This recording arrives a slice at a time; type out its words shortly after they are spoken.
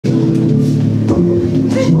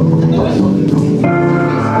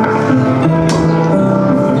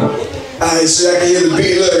Alright, so I can hear the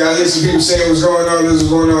beat. Look, I hear some people saying what's going on, this is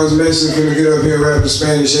going on, it's Mexican. Gonna get up here and rap in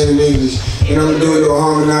Spanish and in English. And I'm doing a little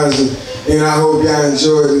harmonizing. And I hope y'all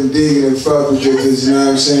enjoy it and dig it and fuck with it, because you know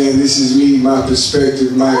what I'm saying? This is me, my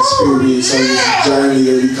perspective, my experience on this journey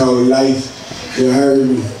that we call life. You heard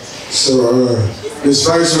me? So, this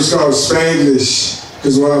first one's called Spanglish,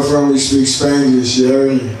 because where I'm from, we speak Spanglish, you heard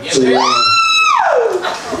me? So,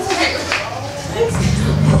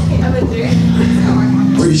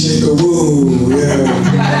 appreciate the woo, yeah.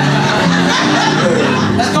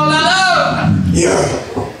 Let's go, LaLo! Yeah.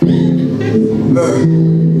 Look.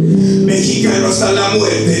 Mexicano hasta la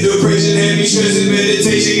muerte. Depression, heavy stress and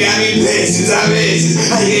meditation got me blessings. A veces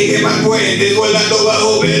hay que quemar puentes, volando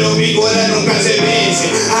bajo, pero mi cola nunca se vence.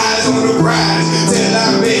 Eyes on the prize, till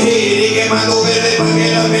I'm beheaded. Y quemando verde pa'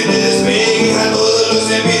 que la mente despegue. A todos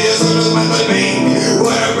los envidiosos los mando al mente.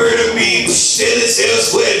 Wanna murder me, still es el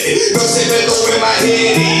suerte. No se me toque my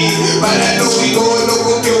head in. Paranoico, no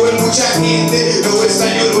confío en mucha gente. No es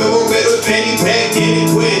año nuevo, pero el penny pack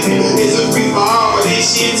tiene puente. Es a free for all,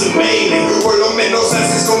 this shit's amazing. Por lo menos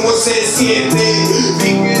haces como se siente.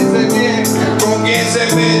 Fíjense bien con quién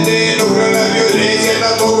se mete. No creo en la violencia,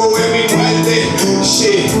 tampoco en mi muerte.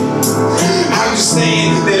 Shit, I'm just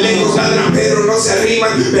saying, de lejos ladran pero no se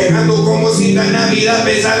arriman. Pegando como cinta en Navidad,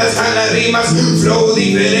 pesadas están las rimas. Flow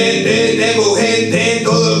diferente, tengo gente en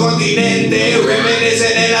todo el continente.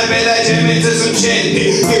 Reminiscen en la peda, llévense su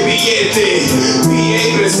chente. Que billete,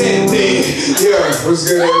 bien presente. Yeah, what's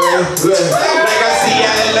good, man? Like I see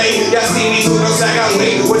ya LA, y'all see me too, no saga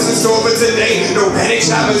wait. What's in store for today? No panic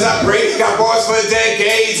shoppers, I pray. Got bars for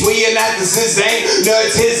decades, we are not the insane.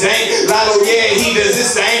 Nuts his ain't, LaLo, yeah, he does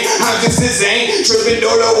his thing. I'm just his ain't, tripping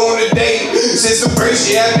Dolo on a date. Since the first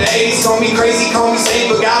year after 80s, call me crazy, call me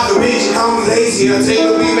sane, but God forbid you call me lazy. I take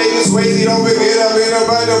the beat, make it swayzy, don't forget I've been up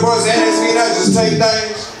by the boss, and ask me not just take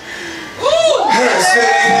things. Still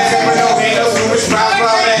ain't asking for no handles, too much pride for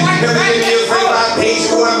all that. Never been here afraid about page,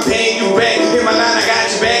 who I'm paying you back. In my line, I got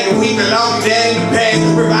your back, and we belong to that in the past.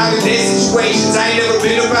 Reviving their situations, I ain't never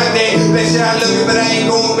been about that. Bless you, I love you, but I ain't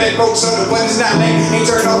going back. Focus on the one that's not back. Ain't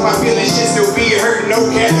turned off my feelings, shit still be hurting, no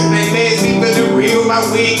cap. Ain't mad me for the real, my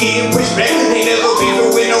wig getting pushed back. Ain't never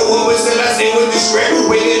been with no one, but still I stay with the strap.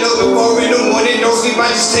 Waking up at 4 in the morning, no sleep, I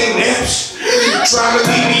just take naps. Trying to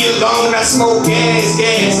leave me alone, I smoke gas.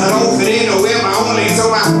 I don't fit in nowhere, my own legs on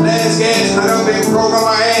my last gas. I done been broke on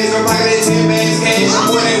my ass, I'm pocketing 10 bags cash. I'm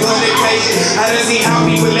winning one occasion. I done see how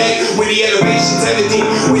people act when the elevation's everything.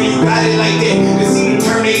 When you got it like that, to see them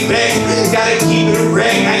turn they back. Gotta keep it a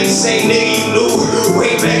rag. I ain't say nigga, you knew.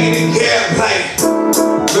 Way back in the gap, like,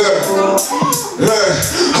 look,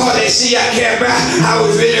 all that shit I care about, I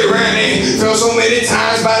was really running. Fell so many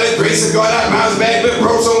times by the grace of God, I bounced back, been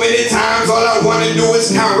broke so many times. All I wanna do is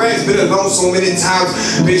count racks, been alone so many times.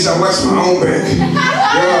 Bitch, I watched my own back.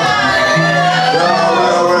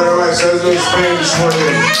 Alright, so let's do Spanish for you.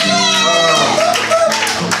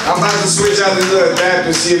 I'm about to switch out this little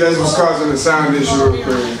adapter, see if that's what's causing the sound issue real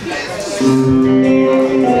quick.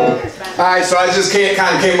 Alright, so I just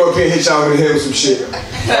kind of came up here and hit y'all over the head with some shit.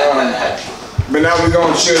 But now we're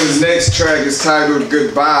gonna chill. This next track is titled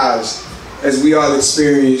Goodbyes, as we all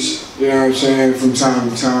experience, you know what I'm saying, from time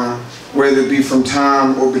to time. Whether it be from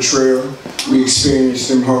time or betrayal, we experience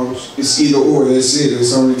them hoes. It's either or, that's it.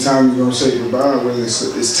 It's the only time you're gonna say goodbye, whether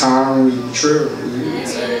it's time or it's betrayal.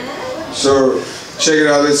 So, check it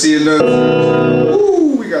out, let's see another.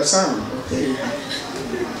 Ooh, we got sound. Okay.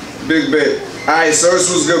 Big bet. Alright, so this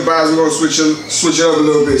was Goodbyes. We're gonna switch it up a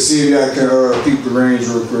little bit, see if y'all can peep the range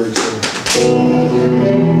real quick.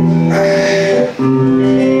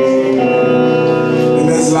 And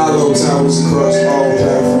that's LaLo Towers across all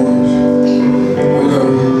platforms. Look.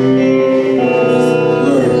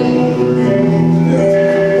 Yeah.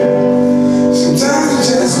 Sometimes I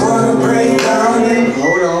just wanna break down and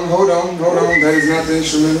hold on. That is not the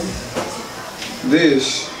instrumental. This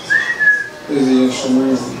is the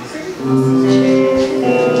instrumental.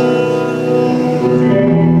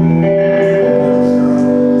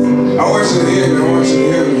 I want you to hear me, you know what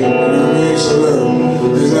I mean? So look,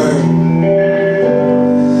 it's like,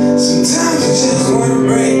 sometimes I just wanna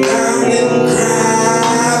break down and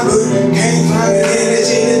cry, but can't find the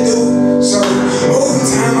energy to do so. Over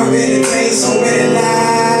time I've entertained so many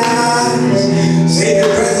lies. Say the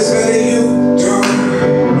presence better you don't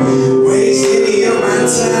waste any of my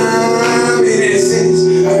time. In a sense,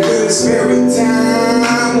 I couldn't spare a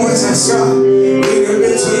time once I saw reading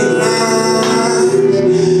between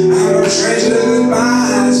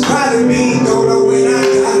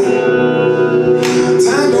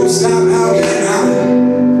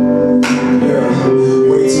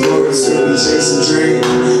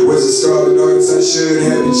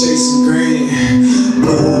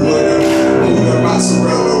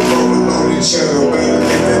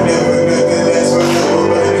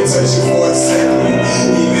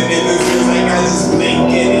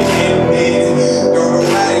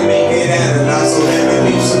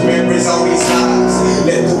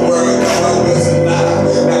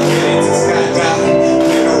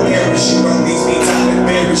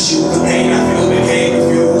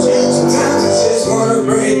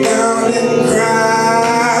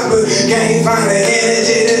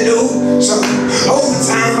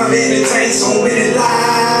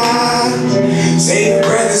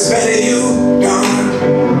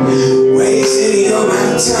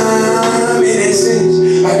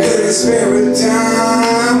spare a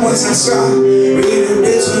dime once I start reading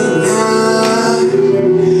between lines.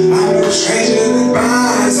 I'm no stranger to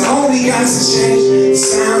binds. I only got to change the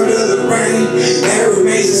sound of the rain. That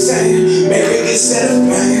remains the same. Mary gets set of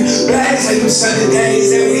pain. Blacks like them sunny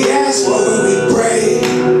days that we ask for when we pray.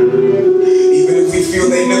 Even if we feel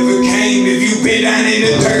they never came. If you been down in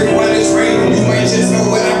the dirt while it's raining, you might just know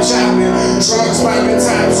what I'm chopping. Trucks popping,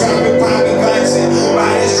 tops dropping, popping blocks and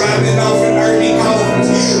bodies dropping off in early coffins.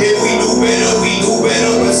 If we do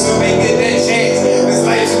better, but still make it that chance. This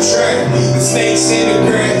life's a trap, the snakes in the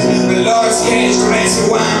grass, the large cash, don't ask me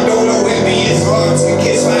why I'm don't know envious hearts can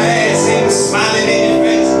kiss my ass and smiling in your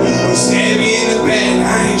face. Don't stab me in the back,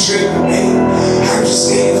 I ain't tripping, man. I'm just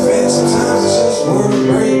staying fat. Sometimes I just wanna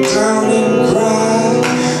break down and cry,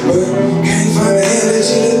 but can't find the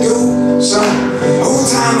energy to do so. Over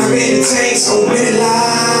time I've entertained so many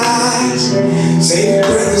lies. Save your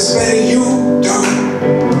breath is better, you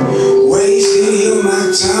don't waste any of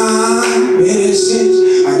my time. In a sense,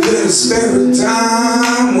 I couldn't spare a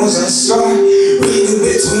dime once I start reading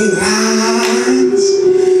between lines.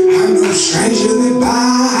 I'm no stranger to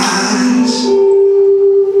buys.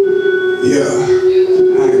 Yeah,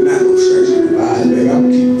 I am not no stranger to buys, baby. I'm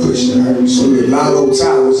gonna keep pushing her. So the LaLo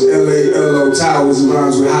Towers, LaLo Towers,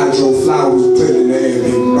 rhymes with hydro flowers, put in the air,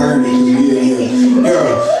 they burning.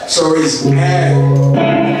 Yeah. So it's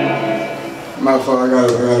my fault, I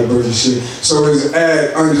gotta break your shit. So it's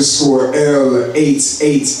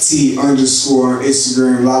 @_L88T_ on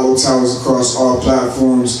Instagram. LaLo Towers across all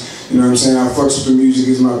platforms. You know what I'm saying? I fucks with the music,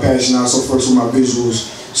 is my passion. I also fucks with my visuals.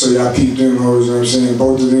 So y'all peep them hoes, you know what I'm saying?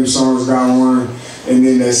 Both of them songs got one. And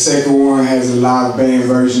then that second one has a live band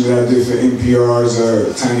version that I did for NPR's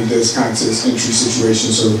Tiny Desk Contest entry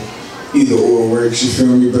situation. So either or works, you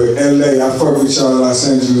feel me? But LA, I fuck with y'all, Los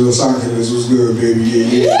Angeles, Los Angeles was good, baby.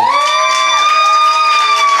 Yeah.